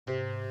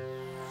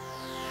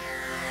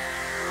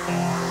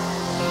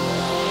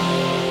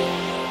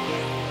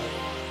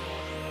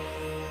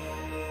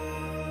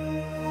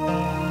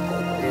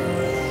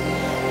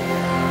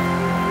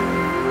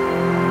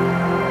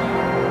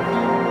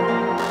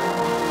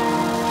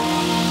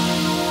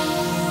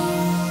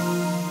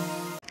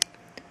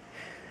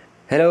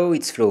Hello,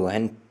 it's Flo,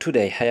 and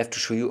today I have to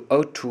show you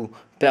how to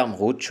perm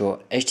root your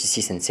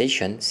HTC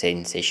Sensation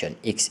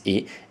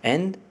XE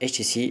and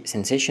HTC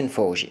Sensation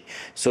 4G.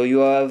 So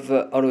you have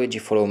already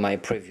followed my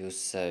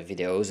previous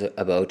videos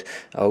about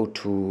how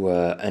to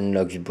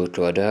unlock the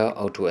bootloader,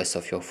 how to S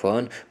off your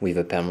phone with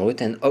a perm root,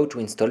 and how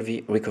to install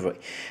the recovery.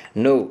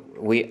 Now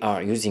we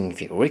are using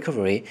the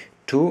recovery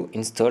to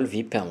install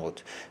the perm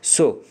root.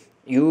 So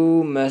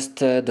you must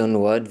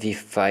download the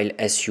file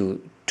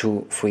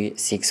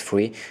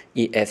su2363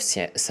 EF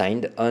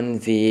signed on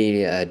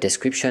the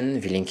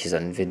description. The link is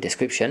on the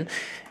description,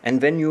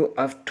 and then you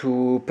have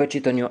to put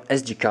it on your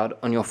SD card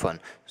on your phone.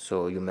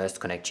 So you must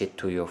connect it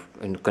to your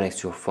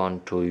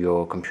phone to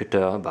your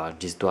computer by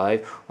this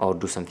drive or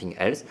do something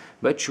else,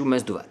 but you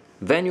must do that.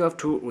 Then you have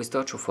to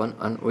restart your phone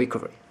on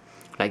recovery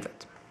like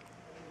that.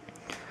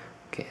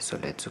 Okay, so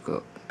let's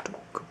go to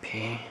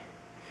copy.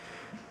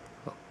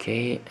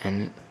 Okay,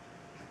 and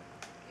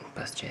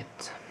paste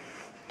it.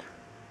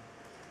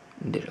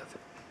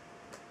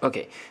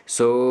 Okay,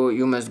 so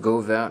you must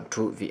go there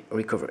to the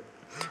recovery.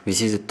 This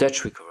is a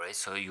touch recovery,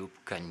 so you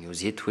can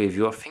use it with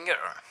your finger.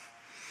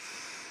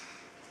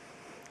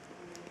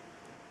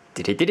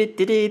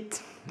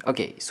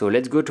 Okay, so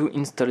let's go to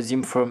install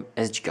zip from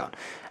SD card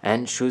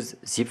and choose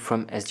zip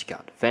from SD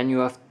card. Then you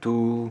have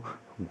to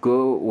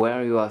go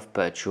where you have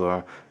put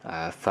your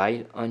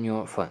file on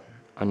your phone,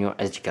 on your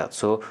SD card.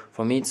 So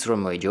for me it's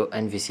ROM audio,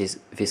 and this is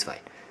this file.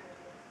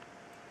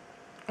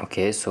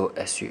 Okay, so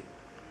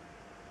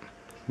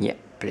yeah,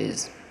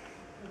 please.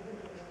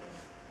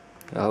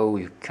 Oh,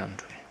 you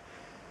can't.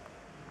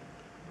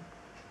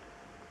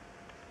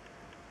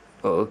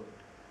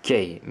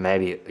 Okay,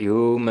 maybe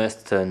you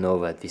must know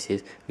that this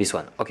is this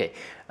one. Okay,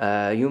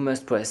 you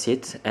must press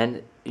it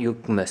and you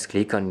must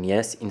click on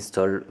yes,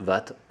 install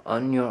that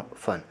on your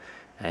phone,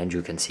 and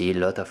you can see a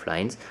lot of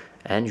lines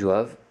and you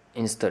have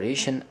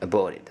installation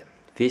aborted.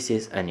 This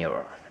is an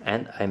error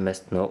and I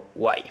must know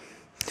why.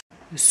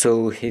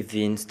 So if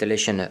the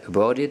installation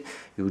aborted,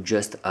 you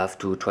just have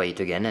to try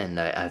it again, and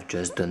I've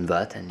just done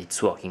that and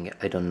it's working.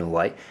 I don't know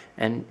why,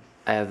 and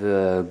I have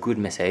a good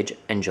message: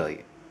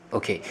 enjoy.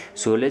 Okay,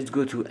 so let's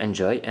go to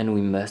enjoy, and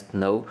we must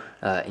now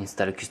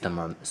install a custom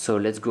ROM. So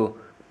let's go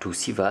to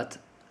see that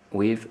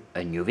with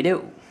a new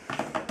video.